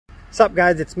What's up,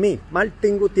 guys? It's me,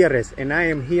 Martin Gutierrez, and I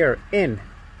am here in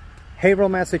Haverhill,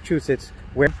 Massachusetts,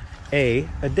 with a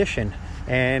addition.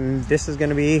 And this is going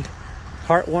to be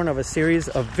part one of a series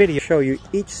of videos show you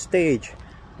each stage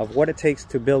of what it takes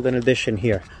to build an addition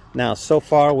here. Now, so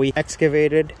far we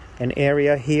excavated an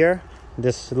area here,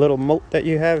 this little moat that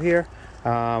you have here.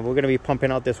 We're going to be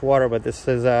pumping out this water, but this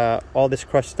is all this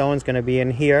crushed stone is going to be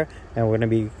in here, and we're going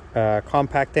to be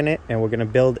compacting it, and we're going to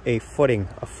build a footing.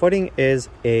 A footing is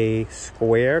a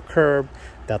square curb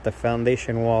that the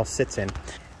foundation wall sits in.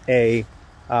 A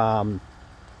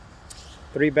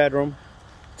 3-bedroom,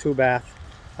 2-bath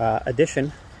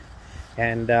addition,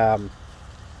 and I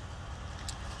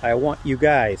want you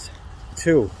guys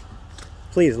to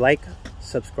please like,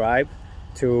 subscribe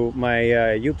to my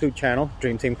YouTube channel,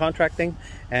 Dream Team Contracting,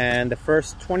 and the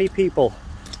first 20 people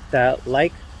that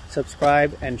like,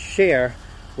 subscribe, and share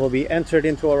will be entered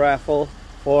into a raffle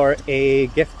for a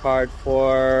gift card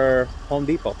for Home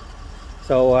Depot.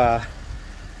 So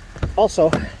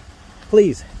also,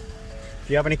 please, if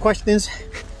you have any questions,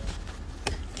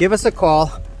 give us a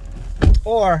call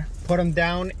or put them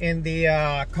down in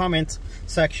the comments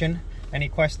section, any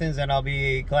questions, and I'll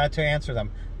be glad to answer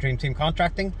them. Dream Team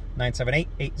Contracting,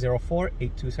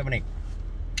 978-804-8278.